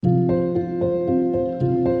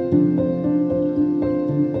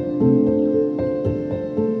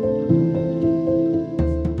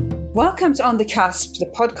Welcome to On the Cusp, the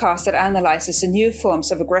podcast that analyzes the new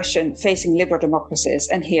forms of aggression facing liberal democracies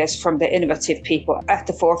and hears from the innovative people at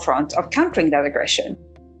the forefront of countering that aggression.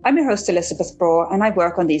 I'm your host, Elisabeth Braw, and I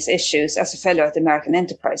work on these issues as a fellow at the American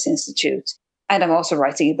Enterprise Institute, and I'm also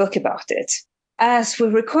writing a book about it. As we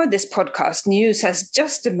record this podcast, news has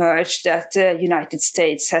just emerged that the United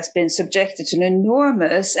States has been subjected to an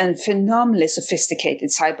enormous and phenomenally sophisticated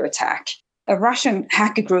cyber attack. A Russian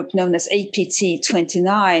hacker group known as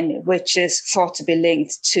APT-29, which is thought to be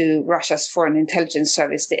linked to Russia's Foreign Intelligence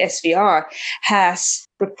Service, the SVR, has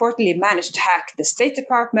reportedly managed to hack the State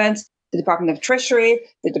Department, the Department of Treasury,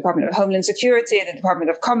 the Department of Homeland Security, the Department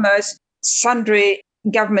of Commerce, sundry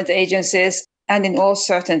government agencies, and in all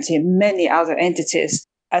certainty, many other entities,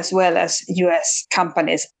 as well as US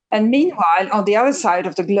companies. And meanwhile, on the other side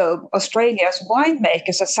of the globe, Australia's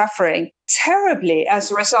winemakers are suffering terribly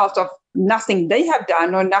as a result of nothing they have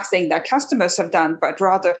done or nothing their customers have done, but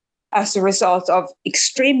rather as a result of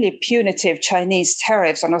extremely punitive Chinese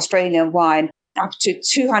tariffs on Australian wine, up to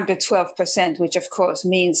 212%, which of course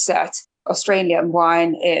means that Australian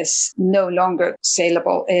wine is no longer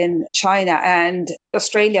saleable in China, and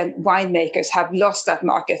Australian winemakers have lost that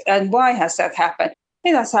market. And why has that happened?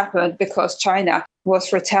 It has happened because China wanted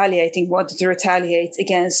to retaliate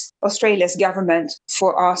against Australia's government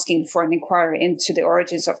for asking for an inquiry into the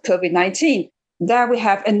origins of COVID-19. There we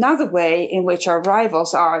have another way in which our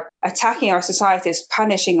rivals are attacking our societies,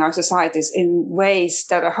 punishing our societies in ways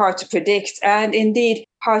that are hard to predict and indeed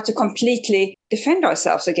hard to completely defend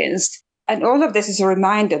ourselves against. And all of this is a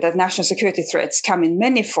reminder that national security threats come in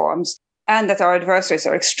many forms and that our adversaries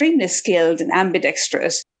are extremely skilled and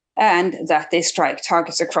ambidextrous, and that they strike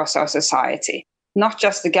targets across our society, not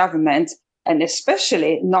just the government, and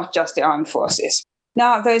especially not just the armed forces.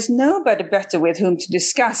 Now, there's nobody better with whom to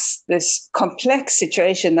discuss this complex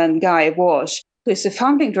situation than Guy Walsh, who is the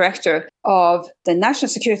founding director of the National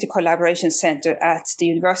Security Collaboration Center at the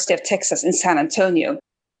University of Texas in San Antonio.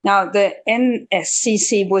 Now, the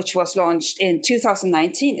NSCC, which was launched in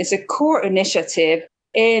 2019, is a core initiative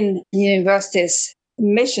in the university's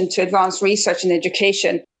mission to advance research and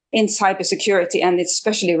education in cybersecurity, and it's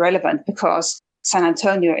especially relevant because San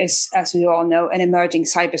Antonio is, as we all know, an emerging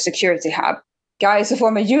cybersecurity hub. Guy is a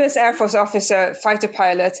former U.S. Air Force officer, fighter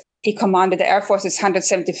pilot. He commanded the Air Force's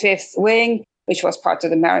 175th Wing, which was part of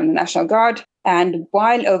the Maryland National Guard. And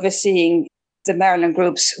while overseeing the Maryland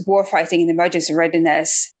group's warfighting and emergency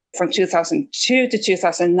readiness from 2002 to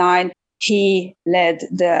 2009, he led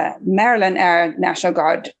the Maryland Air National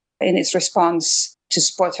Guard in its response to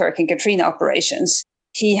support Hurricane Katrina operations.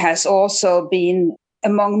 He has also been,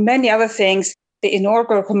 among many other things, the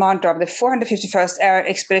inaugural commander of the 451st Air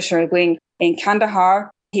Expeditionary Wing in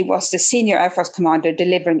Kandahar. He was the senior Air Force commander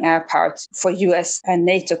delivering air power for US and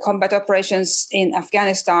NATO combat operations in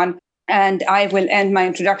Afghanistan. And I will end my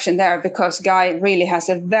introduction there because Guy really has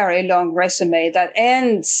a very long resume that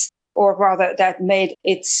ends, or rather that made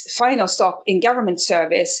its final stop in government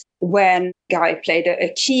service when Guy played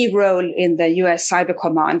a key role in the US Cyber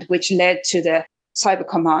Command, which led to the Cyber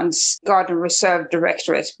Command's Guard and Reserve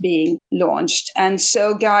Directorate being launched. And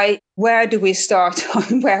so, Guy, where do we start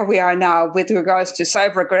on where we are now with regards to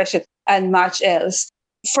cyber aggression and much else?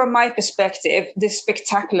 From my perspective, this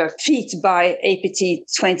spectacular feat by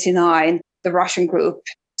APT-29, the Russian group,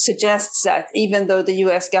 suggests that even though the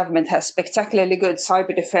US government has spectacularly good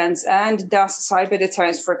cyber defense and does cyber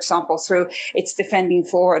deterrence, for example, through its Defending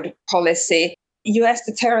Forward policy, US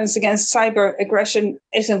deterrence against cyber aggression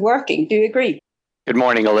isn't working. Do you agree? Good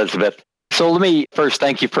morning, Elisabeth. So let me first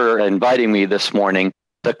thank you for inviting me this morning.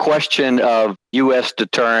 The question of U.S.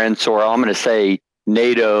 deterrence, or I'm going to say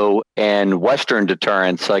NATO and Western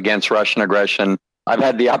deterrence against Russian aggression, I've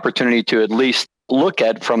had the opportunity to at least look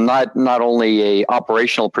at from not only a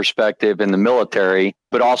operational perspective in the military,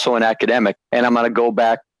 but also an academic. And I'm going to go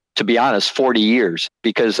back, to be honest, 40 years,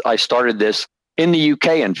 because I started this in the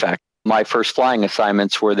UK, in fact. My first flying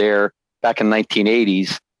assignments were there back in the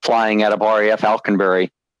 1980s. Flying out of RAF Alconbury.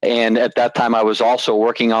 And at that time, I was also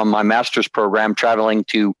working on my master's program, traveling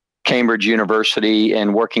to Cambridge University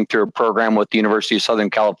and working through a program with the University of Southern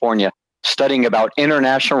California, studying about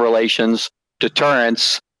international relations,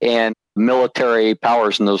 deterrence, and military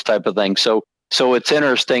powers and those type of things. So it's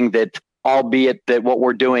interesting that, albeit that what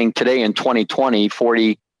we're doing today in 2020,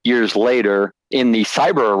 40 years later, in the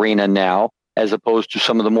cyber arena now, as opposed to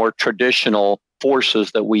some of the more traditional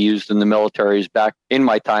forces that we used in the militaries back in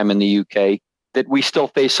my time in the UK, that we still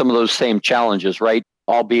face some of those same challenges, right?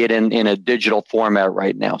 Albeit in a digital format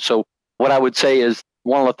right now. So what I would say is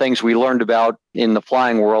one of the things we learned about in the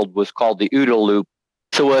flying world was called the OODA loop.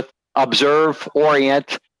 So with observe,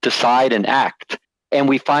 orient, decide, and act. And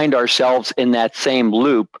we find ourselves in that same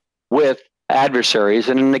loop with adversaries.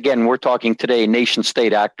 And again, we're talking today nation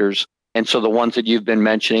state actors. And so the ones that you've been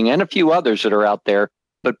mentioning and a few others that are out there,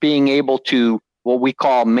 but being able to what we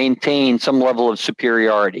call maintain some level of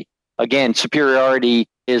superiority. Again, superiority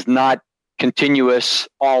is not continuous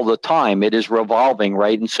all the time. It is revolving,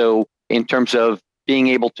 right? And so in terms of being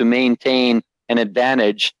able to maintain an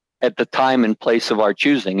advantage at the time and place of our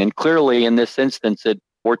choosing. And clearly in this instance that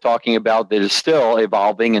we're talking about that is still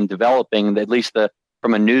evolving and developing, at least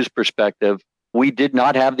from a news perspective, we did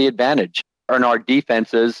not have the advantage. And our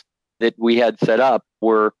defenses that we had set up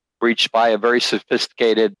were breached by a very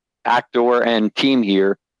sophisticated actor and team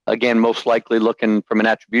here. Again, most likely looking from an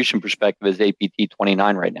attribution perspective as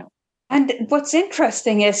APT-29 right now. And what's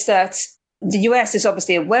interesting is that the US is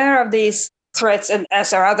obviously aware of these threats, and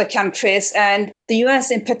as are other countries. And the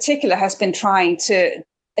US in particular has been trying to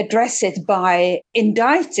address it by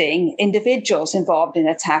indicting individuals involved in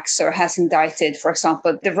attacks, or has indicted, for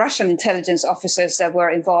example, the Russian intelligence officers that were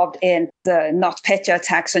involved in the NotPetya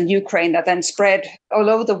attacks on Ukraine that then spread all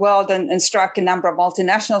over the world and struck a number of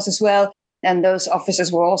multinationals as well. And those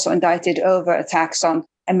officers were also indicted over attacks on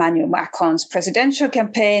Emmanuel Macron's presidential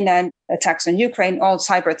campaign and attacks on Ukraine, all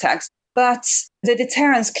cyber attacks. But the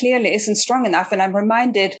deterrence clearly isn't strong enough. And I'm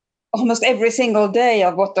reminded almost every single day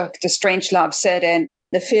of what Dr. Strangelove said in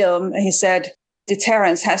the film. He said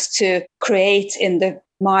deterrence has to create in the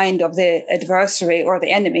mind of the adversary or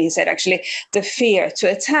the enemy, he said, actually, the fear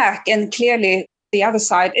to attack. And clearly the other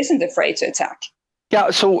side isn't afraid to attack.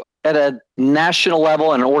 Yeah, so at a national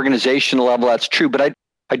level and an organizational level, that's true. But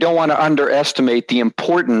I don't want to underestimate the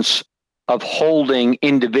importance of holding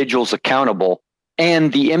individuals accountable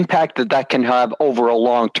and the impact that can have over a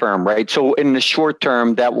long term, right? So in the short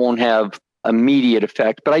term, that won't have immediate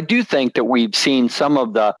effect. But I do think that we've seen some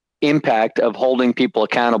of the impact of holding people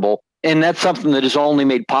accountable. And that's something that is only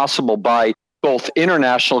made possible by both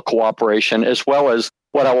international cooperation as well as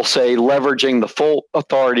what I will say, leveraging the full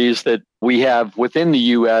authorities that we have within the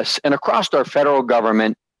U.S. and across our federal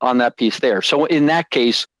government on that piece there. So in that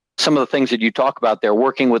case, some of the things that you talk about there,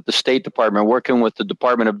 working with the State Department, working with the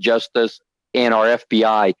Department of Justice and our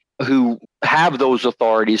FBI, who have those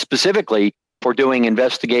authorities specifically for doing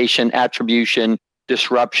investigation, attribution,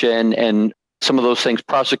 disruption, and some of those things,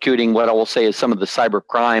 prosecuting what I will say is some of the cyber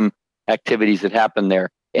crime activities that happen there.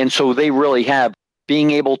 And so they really have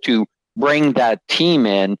being able to bring that team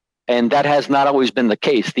in, and that has not always been the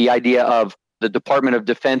case. The idea of the Department of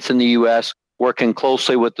Defense in the U.S. working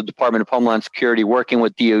closely with the Department of Homeland Security, working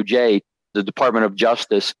with DOJ, the Department of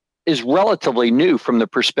Justice, is relatively new from the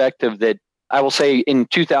perspective that I will say in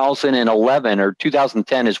 2011 or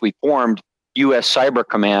 2010, as we formed U.S. Cyber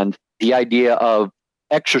Command, the idea of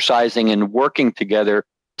exercising and working together,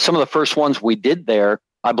 some of the first ones we did there,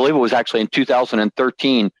 I believe it was actually in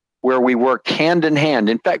 2013, where we worked hand in hand.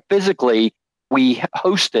 In fact, physically, we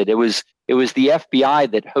hosted, it was the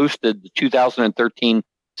FBI that hosted the 2013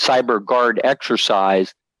 Cyber Guard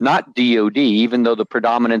exercise, not DOD, even though the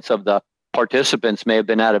predominance of the participants may have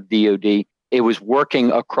been out of DOD. It was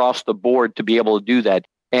working across the board to be able to do that.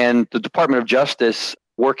 And the Department of Justice,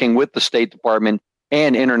 working with the State Department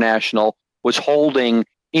and international, was holding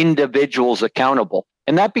individuals accountable.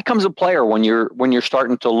 And that becomes a player when you're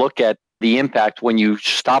starting to look at the impact when you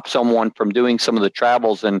stop someone from doing some of the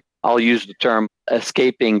travels, and I'll use the term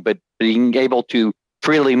escaping, but being able to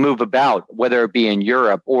freely move about, whether it be in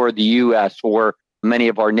Europe or the US or many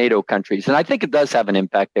of our NATO countries. And I think it does have an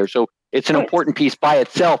impact there. So it's an important piece by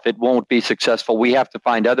itself. It won't be successful. We have to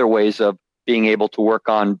find other ways of being able to work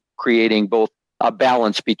on creating both a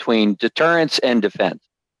balance between deterrence and defense.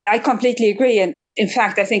 I completely agree. And in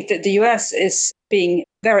fact, I think that the US is being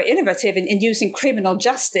very innovative in using criminal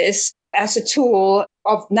justice as a tool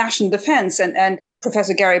of national defense. And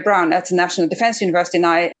Professor Gary Brown at the National Defense University and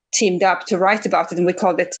I teamed up to write about it. And we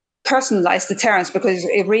called it personalized deterrence, because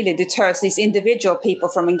it really deters these individual people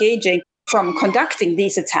from engaging, from conducting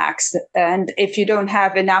these attacks. And if you don't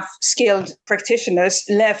have enough skilled practitioners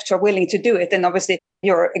left or willing to do it, then obviously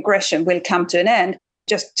your aggression will come to an end.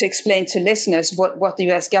 Just to explain to listeners what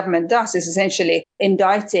the US government does is essentially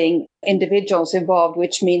indicting individuals involved,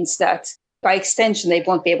 which means that by extension, they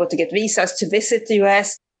won't be able to get visas to visit the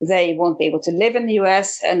US. They won't be able to live in the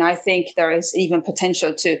US. And I think there is even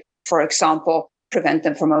potential to, for example, prevent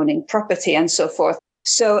them from owning property and so forth.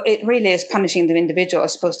 So it really is punishing the individual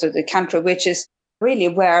as opposed to the country, which is really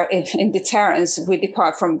where in deterrence we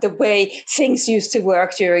depart from the way things used to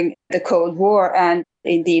work during the Cold War and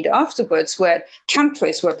indeed afterwards, where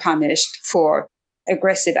countries were punished for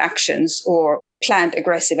aggressive actions or planned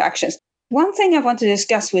aggressive actions. One thing I want to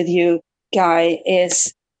discuss with you, Guy,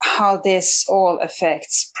 is how this all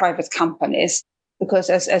affects private companies. Because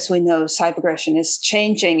as we know, cyber aggression is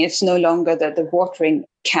changing. It's no longer the watering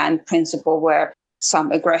can principle where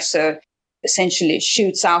some aggressor essentially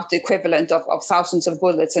shoots out the equivalent of thousands of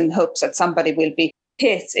bullets and hopes that somebody will be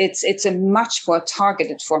hit. It's a much more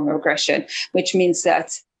targeted form of aggression, which means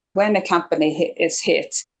that when a company is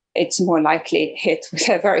hit, it's more likely hit with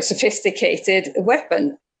a very sophisticated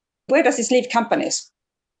weapon. Where does this leave companies?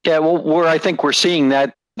 Yeah, well, where I think we're seeing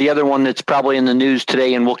that, the other one that's probably in the news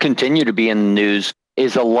today and will continue to be in the news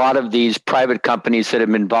is a lot of these private companies that have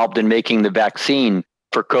been involved in making the vaccine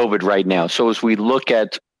for COVID right now. So as we look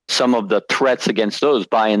at some of the threats against those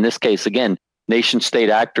by, in this case, again, nation state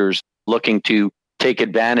actors looking to take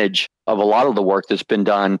advantage of a lot of the work that's been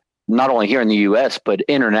done, not only here in the US, but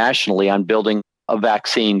internationally on building a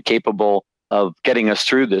vaccine capable of getting us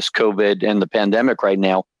through this COVID and the pandemic right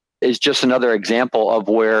now, is just another example of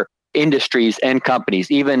where industries and companies,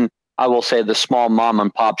 even I will say the small mom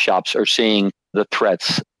and pop shops, are seeing the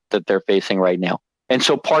threats that they're facing right now. And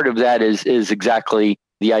so part of that is exactly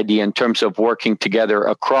the idea in terms of working together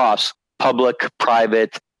across public,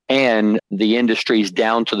 private, and the industries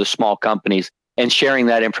down to the small companies and sharing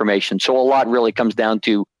that information. So a lot really comes down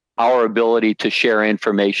to our ability to share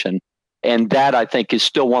information. And that, I think, is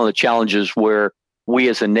still one of the challenges where we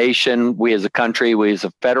as a nation, we as a country, we as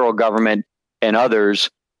a federal government and others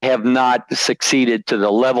have not succeeded to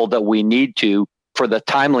the level that we need to for the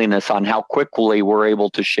timeliness on how quickly we're able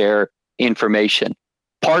to share information.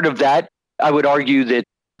 Part of that, I would argue that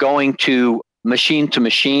going to machine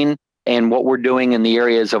and what we're doing in the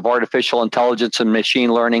areas of artificial intelligence and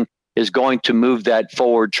machine learning is going to move that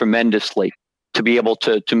forward tremendously to be able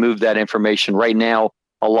to move that information. Right now,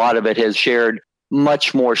 a lot of it has shared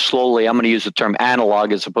much more slowly. I'm going to use the term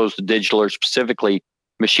analog as opposed to digital, or specifically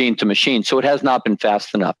machine to machine. So it has not been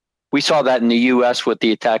fast enough. We saw that in the US with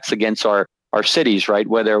the attacks against our cities, right?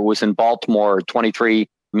 Whether it was in Baltimore or 23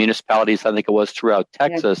 municipalities, I think it was throughout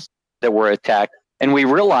Texas, that were attacked. And we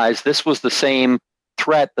realized this was the same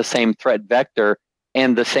threat vector,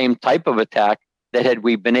 and the same type of attack that had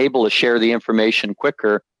we been able to share the information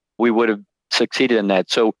quicker, we would have succeeded in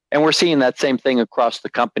that. So, and we're seeing that same thing across the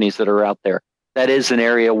companies that are out there. That is an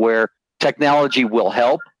area where technology will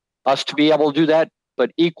help us to be able to do that.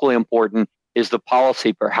 But equally important is the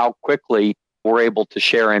policy for how quickly we're able to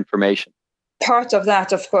share information. Part of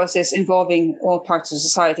that, of course, is involving all parts of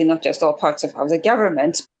society, not just all parts of the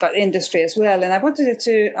government, but industry as well. And I wanted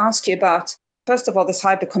to ask you about, first of all, the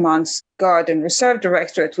Cyber Command's Guard and Reserve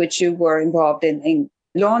Directorate, which you were involved in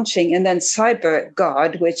launching, and then Cyber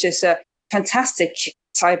Guard, which is a fantastic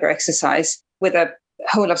cyber exercise with a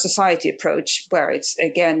whole of society approach, where it's,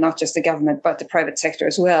 again, not just the government, but the private sector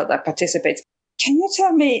as well that participates. Can you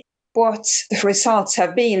tell me what the results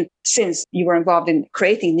have been since you were involved in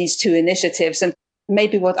creating these two initiatives, and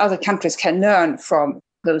maybe what other countries can learn from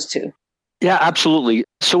those two? Yeah, absolutely.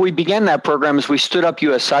 So we began that program as we stood up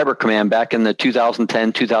U.S. Cyber Command back in the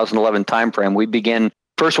 2010-2011 timeframe. We began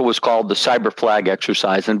first what was called the Cyber Flag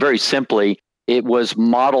exercise. And very simply, it was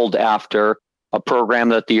modeled after a program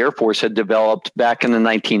that the Air Force had developed back in the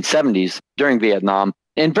 1970s during Vietnam.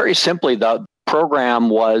 And very simply, the program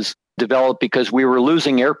was developed because we were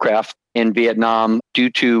losing aircraft in Vietnam due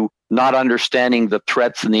to not understanding the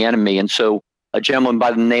threats and the enemy. And so a gentleman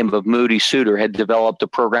by the name of Moody Suter had developed a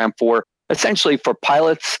program for essentially for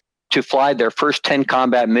pilots to fly their first 10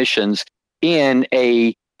 combat missions in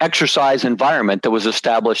a exercise environment that was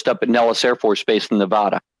established up at Nellis Air Force Base in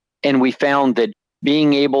Nevada. And we found that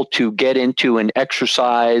being able to get into an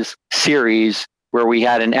exercise series where we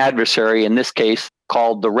had an adversary, in this case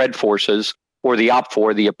called the Red Forces, or the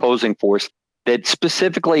OPFOR, the opposing force, that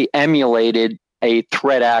specifically emulated a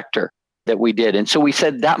threat actor that we did. And so we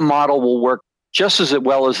said that model will work just as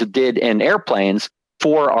well as it did in airplanes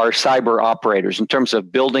for our cyber operators in terms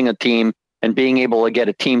of building a team and being able to get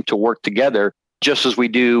a team to work together, just as we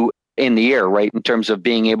do in the air, right? In terms of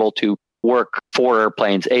being able to work 4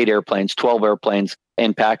 airplanes, 8 airplanes, 12 airplanes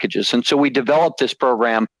in packages. And so we developed this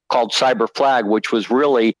program called Cyber Flag, which was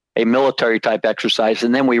really a military type exercise.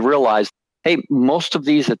 And then we realized, hey, most of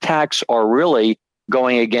these attacks are really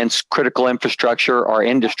going against critical infrastructure or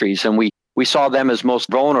industries. And we saw them as most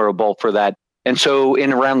vulnerable for that. And so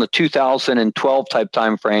in around the 2012 type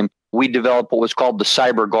timeframe, we developed what was called the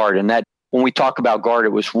Cyber Guard. And that when we talk about Guard,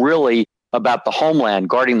 it was really about the homeland,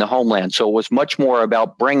 guarding the homeland. So it was much more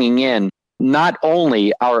about bringing in not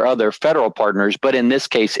only our other federal partners, but in this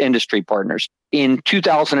case, industry partners. In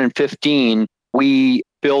 2015, we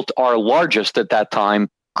built our largest at that time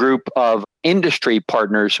group of industry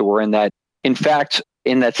partners who were in that. In fact,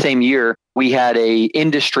 in that same year, we had a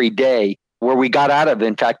industry day where we got out of,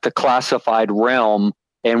 in fact, the classified realm.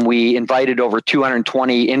 And we invited over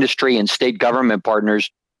 220 industry and state government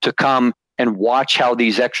partners to come and watch how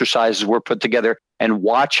these exercises were put together and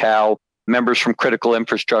watch how members from critical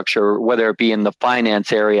infrastructure, whether it be in the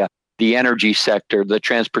finance area, the energy sector, the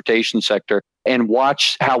transportation sector, and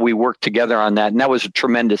watch how we work together on that. And that was a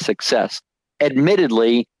tremendous success.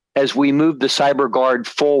 Admittedly, as we moved the Cyber Guard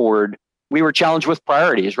forward, we were challenged with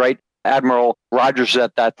priorities, right? Admiral Rogers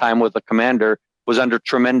at that time, with the commander, was under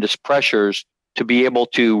tremendous pressures to be able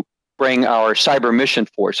to bring our cyber mission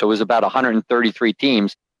force, so it was about 133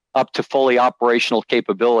 teams, up to fully operational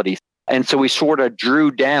capabilities. And so we sort of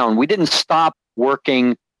drew down. We didn't stop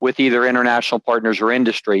working with either international partners or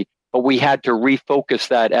industry, but we had to refocus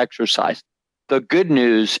that exercise. The good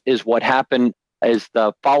news is what happened as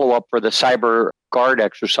the follow-up for the Cyber Guard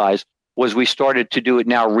exercise was we started to do it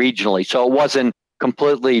now regionally. So it wasn't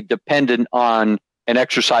completely dependent on an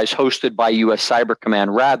exercise hosted by U.S. Cyber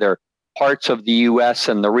Command. Rather, parts of the U.S.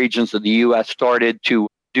 and the regions of the U.S. started to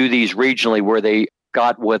do these regionally, where they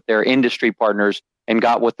got with their industry partners and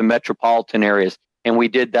got with the metropolitan areas. And we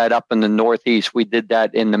did that up in the Northeast. We did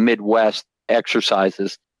that in the Midwest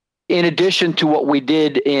exercises. In addition to what we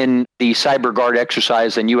did in the Cyber Guard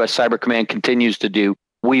exercise and U.S. Cyber Command continues to do,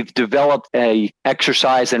 we've developed a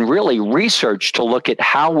exercise and really research to look at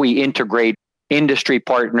how we integrate industry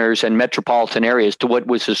partners and metropolitan areas to what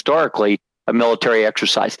was historically a military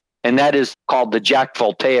exercise. And that is called the Jack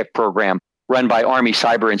Voltaic program, run by Army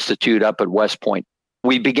Cyber Institute up at West Point.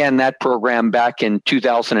 We began that program back in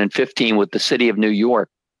 2015 with the city of New York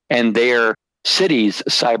and their city's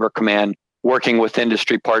cyber command working with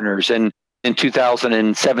industry partners. And in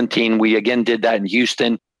 2017, we again did that in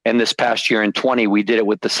Houston. And this past year in 20, we did it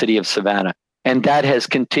with the city of Savannah. And that has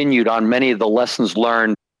continued on many of the lessons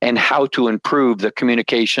learned and how to improve the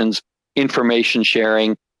communications, information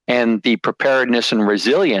sharing, and the preparedness and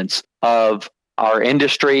resilience of our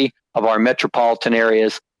industry, of our metropolitan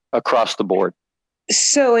areas across the board.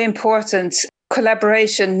 So important.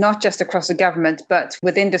 Collaboration, not just across the government, but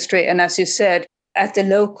with industry. And as you said, at the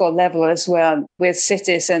local level as well, with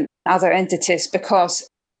cities and other entities, because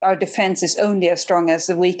our defense is only as strong as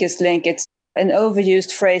the weakest link. It's an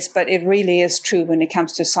overused phrase, but it really is true when it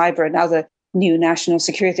comes to cyber and other new national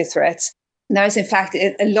security threats. There is, in fact,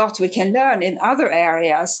 a lot we can learn in other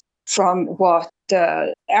areas from what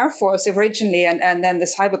the Air Force originally and then the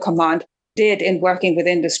Cyber Command did in working with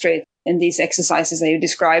industry in these exercises that you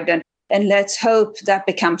described. And let's hope that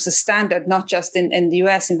becomes a standard, not just in the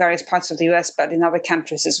US, in various parts of the US, but in other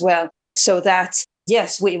countries as well. So that,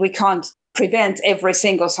 yes, we can't prevent every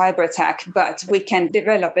single cyber attack, but we can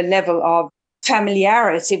develop a level of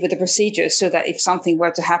familiarity with the procedures so that if something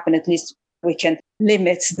were to happen, at least we can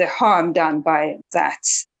limit the harm done by that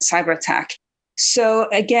cyber attack. So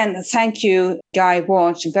again, thank you, Guy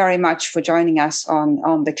Walsh, very much for joining us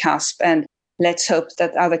on The Cusp. And let's hope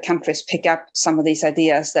that other countries pick up some of these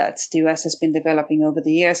ideas that the US has been developing over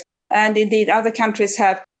the years. And indeed, other countries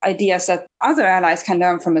have ideas that other allies can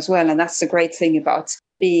learn from as well. And that's the great thing about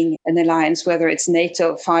being an alliance, whether it's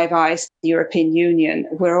NATO, Five Eyes, the European Union.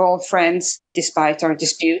 We're all friends despite our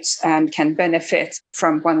disputes and can benefit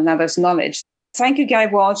from one another's knowledge. Thank you, Guy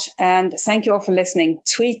Walsh, and thank you all for listening.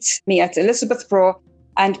 Tweet me at Elisabeth Braw,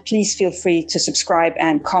 and please feel free to subscribe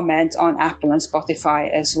and comment on Apple and Spotify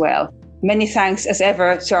as well. Many thanks, as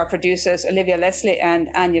ever, to our producers, Olivia Leslie and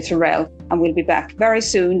Anya Terrell, and we'll be back very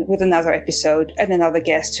soon with another episode and another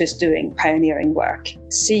guest who's doing pioneering work.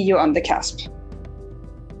 See you on The Cusp.